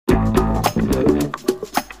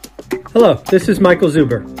Hello, this is Michael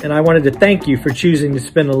Zuber, and I wanted to thank you for choosing to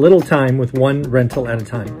spend a little time with one rental at a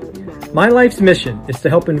time. My life's mission is to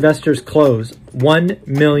help investors close 1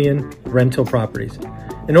 million rental properties.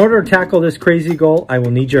 In order to tackle this crazy goal, I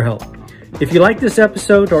will need your help. If you like this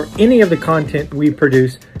episode or any of the content we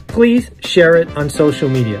produce, please share it on social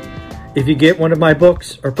media. If you get one of my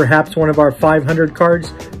books or perhaps one of our 500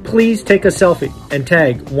 cards, please take a selfie and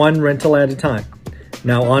tag one rental at a time.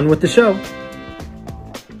 Now on with the show.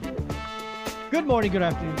 Good morning, good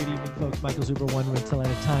afternoon, good evening, folks. Michael Zuber, one rental at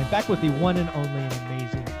a time. Back with the one and only and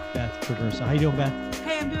amazing Beth Traversa. How you doing, Beth?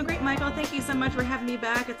 Hey, I'm doing great, Michael. Thank you so much for having me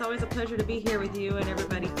back. It's always a pleasure to be here with you and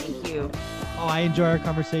everybody. Thank you. Oh, I enjoy our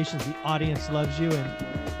conversations. The audience loves you. And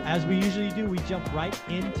as we usually do, we jump right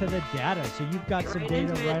into the data. So you've got some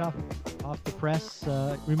data right off the press.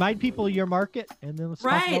 Remind people your market, and then let's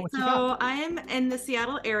talk about what you got. So I am in the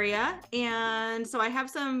Seattle area, and so I have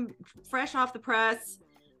some fresh off the press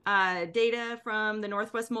data from the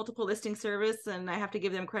Northwest Multiple Listing Service, and I have to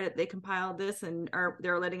give them credit. They compiled this and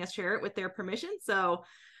they're letting us share it with their permission. So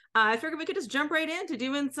I figured we could just jump right into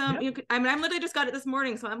doing some. Yep. I literally just got it this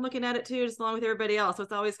morning, so I'm looking at it too, just along with everybody else. So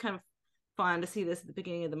it's always kind of fun to see this at the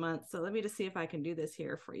beginning of the month. So let me just see if I can do this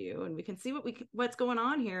here for you, and we can see what's going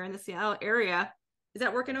on here in the Seattle area. Is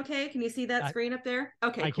that working okay? Can you see that screen up there?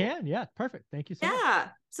 Okay, I can. Yeah, perfect. Thank you so much. Yeah.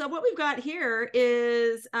 So what we've got here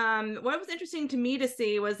is what was interesting to me to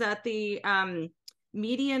see was that the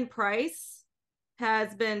median price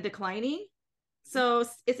has been declining. So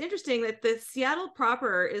it's interesting that the Seattle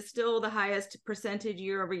proper is still the highest percentage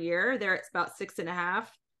year over year. There it's about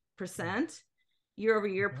 6.5% year over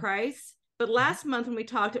year price. But last month when we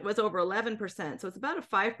talked, it was over 11%. So it's about a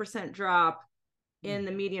 5% drop in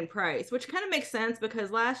the median price, which kind of makes sense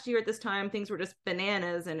because last year at this time things were just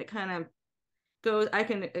bananas, and it kind of goes, I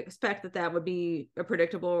can expect that would be a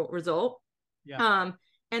predictable result. And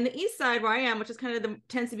the east side where I am, which is kind of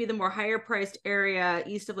tends to be the more higher priced area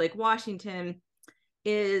east of Lake Washington,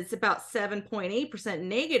 is about 7.8%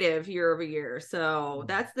 negative year over year. So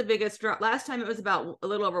that's the biggest drop. Last time it was about a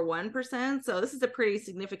little over 1%. So this is a pretty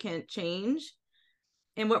significant change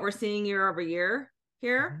in what we're seeing year over year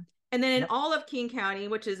here. And then in all of King County,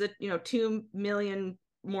 which is a 2 million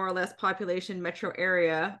more or less population metro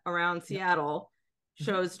area around Seattle,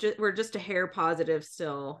 shows we're just a hair positive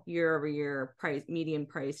still year over year median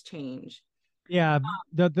price change. Yeah,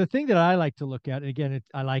 the thing that I like to look at, and again,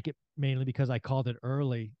 I like it mainly because I called it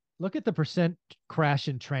early. Look at the percent crash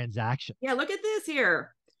in transactions. Yeah, look at this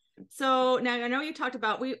here. So now I know you talked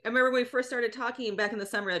about, I remember when we first started talking back in the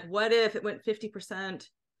summer, like what if it went 50%?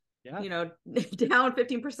 Down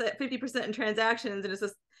 50% in transactions, and it's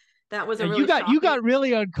just that was a really you got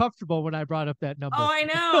really uncomfortable when I brought up that number. Oh, I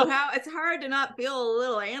know how it's hard to not feel a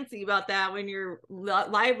little antsy about that when your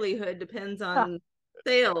livelihood depends on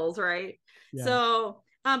sales, right? Yeah. So,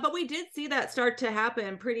 but we did see that start to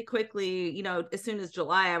happen pretty quickly. As soon as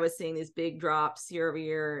July, I was seeing these big drops year over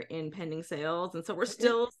year in pending sales, and so we're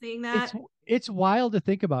still seeing that. It's wild to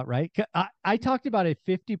think about, right? I talked about a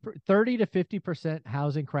 30 to 50%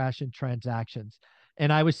 housing crash in transactions,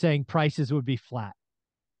 and I was saying prices would be flat.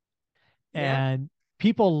 And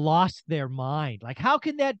people lost their mind. Like, how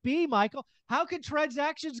can that be, Michael? How can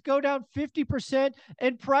transactions go down 50%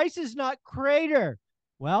 and prices not crater?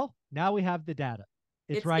 Well, now we have the data.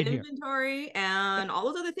 It's right here. Inventory and all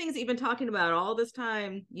those other things that you've been talking about all this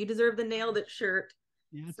time. You deserve the nailed it shirt.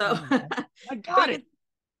 Yeah, so I got it.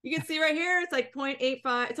 You can see right here, it's like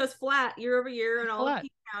 0.85. So it's flat year over year in all of King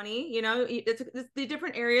County. It's the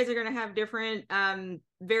different areas are going to have different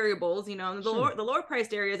variables. The lower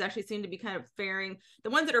priced areas actually seem to be kind of faring. The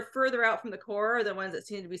ones that are further out from the core are the ones that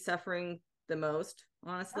seem to be suffering the most,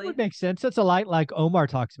 honestly. That would make sense. That's a light like Omar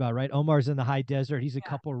talks about, right? Omar's in the high desert. He's a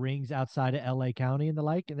couple rings outside of LA County and the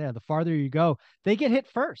like. And the farther you go, they get hit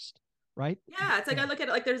first, right? Yeah, it's like I look at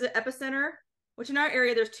it like there's an epicenter. Which in our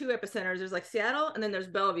area, there's two epicenters. There's like Seattle, and then there's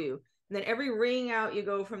Bellevue. And then every ring out you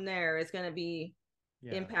go from there is going to be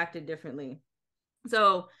impacted differently.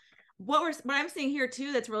 So what I'm seeing here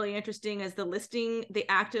too that's really interesting is the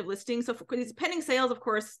active listing. So for these pending sales, of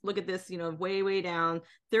course, look at this, way down,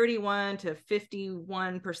 31 to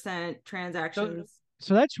 51% transactions.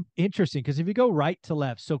 So that's interesting because if you go right to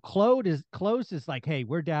left, so closed is like, hey,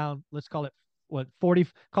 we're down. Let's call it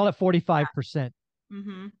 45%.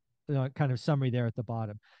 Kind of summary there at the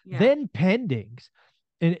bottom. Then pendings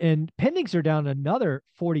and pendings are down another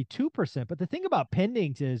 42%. But the thing about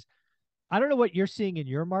pendings is, I don't know what you're seeing in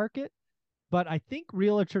your market, but I think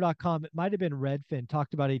realtor.com, it might've been Redfin,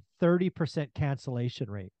 talked about a 30% cancellation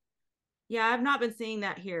rate. Yeah, I've not been seeing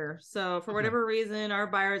that here. So for whatever reason, our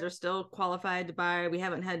buyers are still qualified to buy. We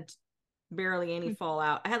haven't had barely any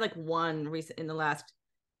fallout. I had like one recent in the last,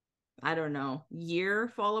 I don't know, year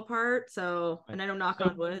fall apart. So, and I don't knock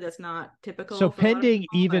on wood, that's not So typical for a lot of pending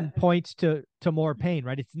people, even but points to more pain,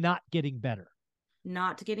 right? It's not getting better.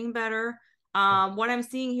 not getting better. What I'm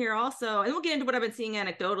seeing here also, and we'll get into what I've been seeing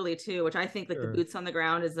anecdotally too, which I think like the boots on the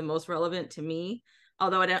ground is the most relevant to me,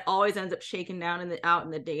 although it always ends up shaking down out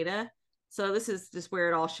in the data. So this is just where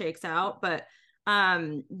it all shakes out. But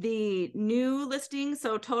the new listings,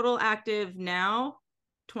 so total active now,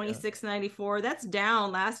 2694, that's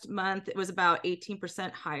down. Last month it was about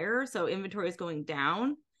 18% higher. So inventory is going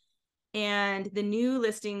down. And the new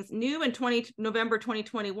listings, new in November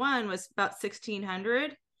 2021 was about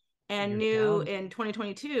 1600, and new in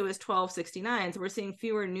 2022 is 1269. So we're seeing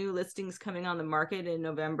fewer new listings coming on the market in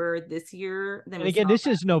November this year than And we again, saw this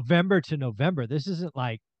is November to November. This isn't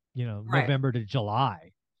like, right. November to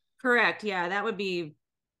July. Correct. Yeah, that would be,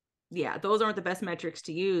 those aren't the best metrics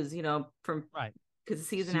to use, from right because of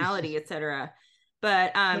seasonality, etc.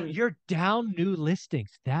 But you're down new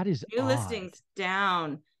listings. That is new odd. listings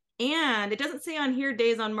down. And it doesn't say on here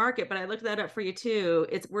days on market, but I looked that up for you too.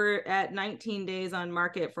 We're at 19 days on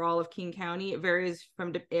market for all of King County. It varies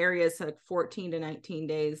from areas like 14 to 19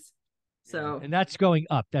 days. So and that's going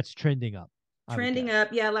up. That's trending up. Trending up.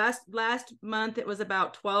 Yeah, last month it was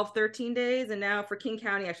about 12, 13 days, and now for King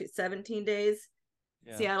County actually it's 17 days.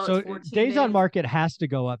 Yeah. Seattle, so it's 14 days days on market has to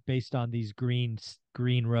go up based on these green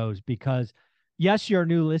rows, because yes, your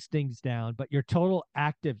new listings down, but your total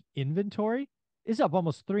active inventory is up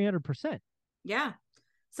almost 300%. Yeah.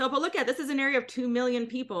 So, but look at this is an area of 2 million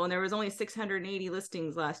people, and there was only 680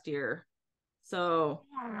 listings last year. So,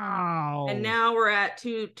 wow. And now we're at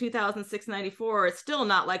 2,694. It's still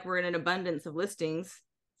not like we're in an abundance of listings.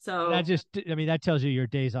 So that tells you your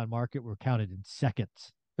days on market were counted in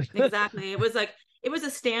seconds. Exactly. It was a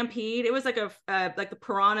stampede. It was like like the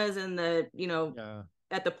piranhas in the,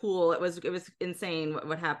 at the pool. It was insane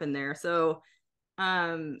what happened there. So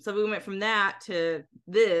so we went from that to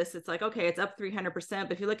this. It's like, okay, it's up 300%,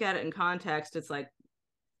 but if you look at it in context, it's like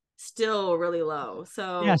still really low.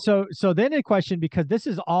 So yeah, so then a question, because this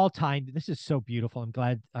is all timed. This is so beautiful. I'm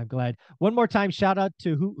glad. One more time, shout out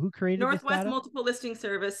to who created Northwest this data? Multiple Listing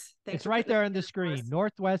Service. It's right there on the screen.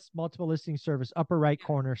 Northwest Multiple Listing Service, upper right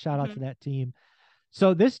corner. Shout out to that team.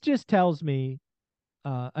 So this just tells me,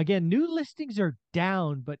 again, new listings are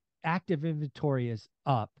down, but active inventory is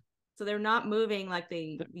up. So they're not moving like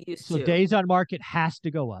they used to. So days on market has to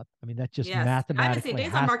go up. I mean, that's just mathematically. I would say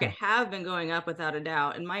days on market have been going up without a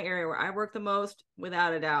doubt. In my area where I work the most,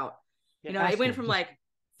 without a doubt. It went from like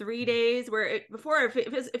 3 days where before,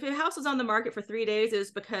 if a house was on the market for 3 days, it was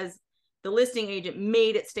because the listing agent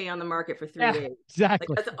made it stay on the market for 3 days.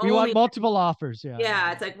 Exactly. Like, we want multiple offers.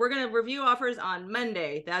 Yeah. It's like, we're going to review offers on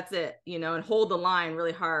Monday. That's it, and hold the line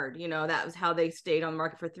really hard. That was how they stayed on the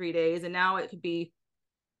market for 3 days. And now it could be,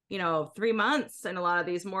 3 months in a lot of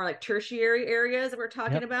these more like tertiary areas that we're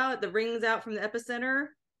talking about, the rings out from the epicenter.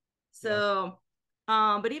 So,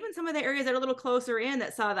 but even some of the areas that are a little closer in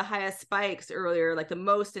that saw the highest spikes earlier, like the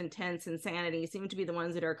most intense insanity, seem to be the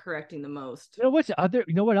ones that are correcting the most. You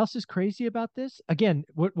know what else is crazy about this? Again,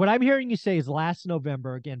 what I'm hearing you say is last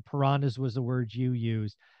November, again, piranhas was the word you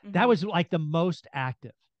used. That was like the most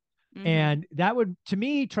active. And that would, to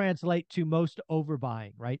me, translate to most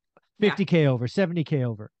overbuying, right? 50K over, 70K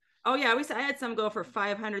over. Oh yeah, I had some go for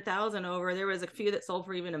 500,000 over. There was a few that sold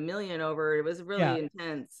for even $1 million over. It was really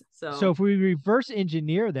intense. So if we reverse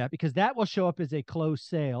engineer that, because that will show up as a closed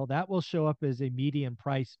sale, that will show up as a median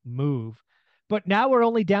price move, but now we're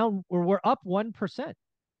only down, or we're up 1%.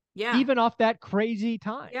 Yeah, even off that crazy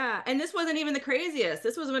time. Yeah, and this wasn't even the craziest.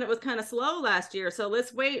 This was when it was kind of slow last year. So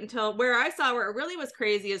let's wait until where I saw where it really was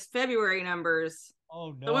crazy is February numbers.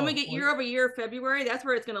 Oh no! So when we get year over year February, that's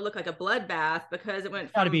where it's going to look like a bloodbath, because it went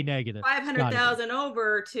from got to be negative 500,000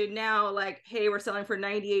 over to now like, hey, we're selling for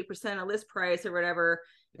 98% of list price or whatever,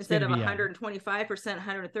 instead of 125%,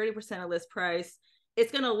 130% of list price.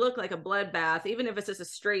 It's going to look like a bloodbath. Even if it's just a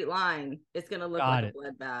straight line, it's going to look like a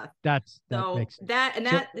bloodbath. That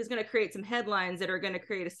is going to create some headlines that are going to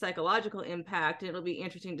create a psychological impact. It'll be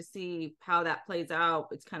interesting to see how that plays out.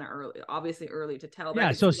 It's kind of obviously early to tell.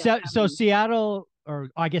 Yeah. So Seattle, or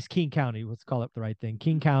I guess King County, let's call it the right thing.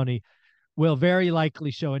 King County will very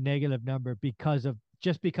likely show a negative number because of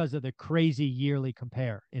the crazy yearly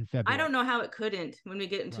compare in February. I don't know how it couldn't when we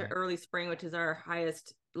get into early spring, which is our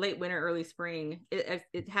highest, late winter, early spring.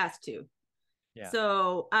 It has to. Yeah.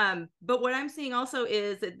 So, but what I'm seeing also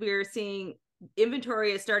is that we're seeing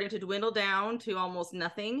inventory is starting to dwindle down to almost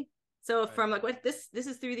nothing. So from like this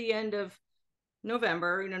is through the end of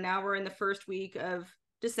November, now we're in the first week of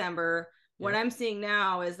December. What I'm seeing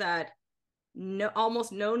now is that no,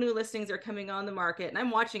 almost no new listings are coming on the market, and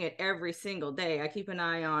I'm watching it every single day. I keep an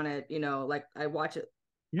eye on it, like I watch it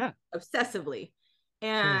Yeah. obsessively,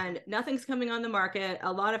 Sure. and nothing's coming on the market.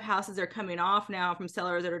 A lot of houses are coming off now from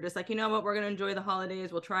sellers that are just like, you know what, we're going to enjoy the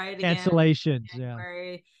holidays, we'll try it again Cancellations. in Yeah.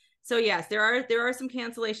 January. So yes, there are some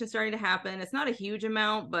cancellations starting to happen. It's not a huge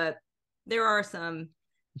amount, but there are some.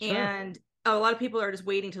 Sure. And a lot of people are just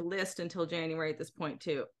waiting to list until January at this point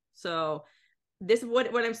too. So this,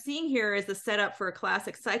 what I'm seeing here is the setup for a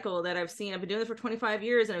classic cycle that I've seen. I've been doing this for 25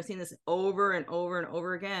 years, and I've seen this over and over and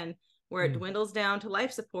over again, where it dwindles down to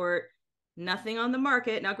life support, nothing on the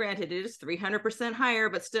market. Now, granted, it is 300% higher,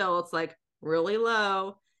 but still, it's like really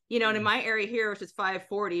low. And in my area here, which is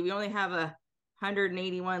 540, we only have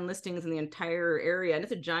 181 listings in the entire area, and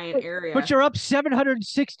it's a giant area. But you're up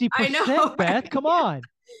 760%, I know, Beth. Come on.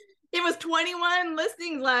 It was 21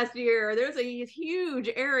 listings last year. There's a huge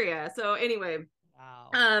area. So anyway,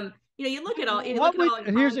 wow. you look at all. You look at all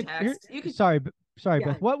in context. You could. Sorry, Yeah.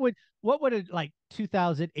 Beth. What would it like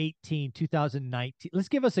 2018, 2019? Let's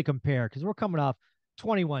give us a compare because we're coming off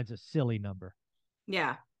 21 is a silly number.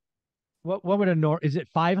 Yeah. What would is it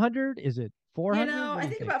 500? Is it 400? I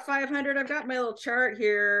think about 500. I've got my little chart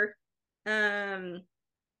here.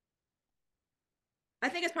 I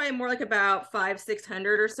think it's probably more like about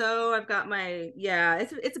 500-600 or so. I've got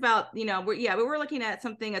it's about, we're looking at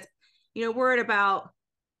something that's, we're at about,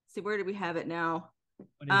 see, where did we have it now?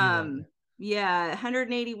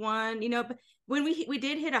 181, but when we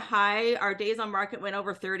did hit a high, our days on market went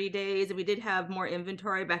over 30 days, and we did have more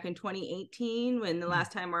inventory back in 2018 when the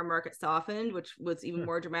last time our market softened, which was even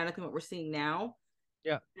more dramatic than what we're seeing now.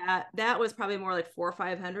 Yeah. That was probably more like 400 or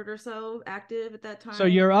 500 or so active at that time. So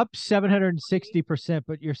you're up 760%,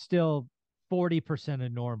 but you're still 40%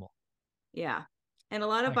 of normal. Yeah. And a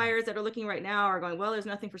lot of buyers that are looking right now are going, well, there's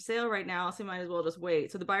nothing for sale right now, so we might as well just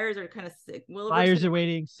wait. So the buyers are kind of sick. Buyers are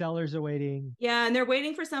waiting, sellers are waiting. Yeah, and they're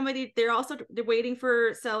waiting for somebody. They're waiting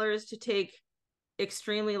for sellers to take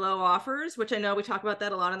extremely low offers, which I know we talk about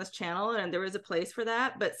that a lot on this channel, and there is a place for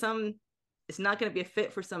that, but it's not going to be a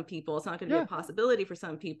fit for some people. It's not going to be a possibility for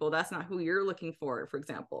some people. That's not who you're looking for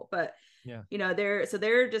example. But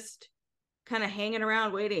they're just kind of hanging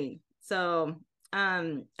around waiting. So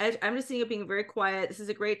I'm just seeing it being very quiet. This is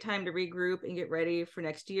a great time to regroup and get ready for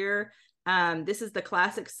next year. This is the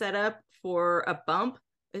classic setup for a bump,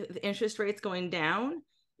 the interest rates going down.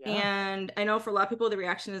 Yeah. And I know for a lot of people, the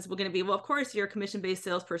reaction is going to be, well, of course, you're a commission-based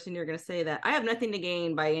salesperson. You're going to say that. I have nothing to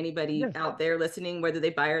gain by anybody out there listening, whether they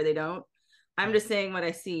buy or they don't. I'm just saying what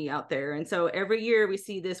I see out there. And so every year we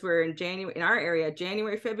see this, where in January, in our area,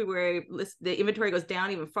 January, February, the inventory goes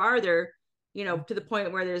down even farther, to the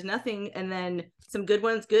point where there's nothing. And then some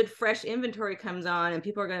good fresh inventory comes on, and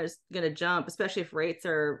people are going to jump, especially if rates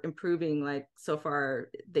are improving. Like so far,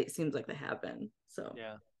 it seems like they have been. So,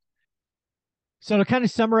 yeah. So to kind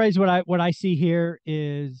of summarize what I see here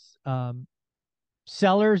is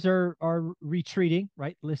sellers are retreating,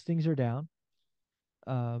 right? Listings are down.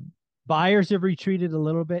 Buyers have retreated a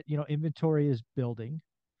little bit. Inventory is building.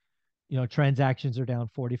 Transactions are down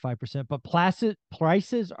 45%, but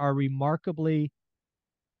prices are remarkably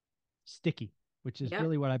sticky, which is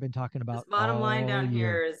really what I've been talking about. This bottom line down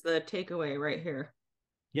here is the takeaway right here.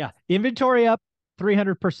 Yeah. Inventory up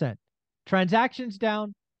 300%. Transactions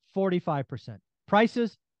down 45%.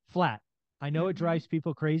 Prices flat. I know it drives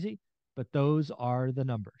people crazy, but those are the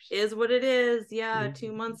numbers. Is what it is. Yeah.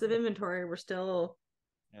 2 months of inventory. We're still,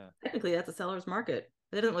 technically that's a seller's market.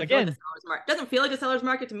 It doesn't look like a seller's market. Doesn't feel like a seller's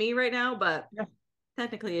market to me right now, but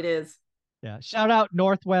technically it is. Yeah. Shout out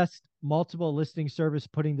Northwest Multiple Listing Service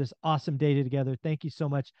putting this awesome data together. Thank you so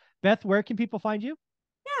much. Beth, where can people find you?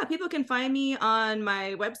 Yeah, people can find me on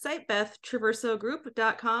my website,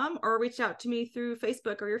 BethTraversogroup.com, or reach out to me through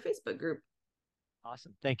Facebook or your Facebook group.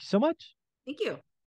 Awesome. Thank you so much. Thank you.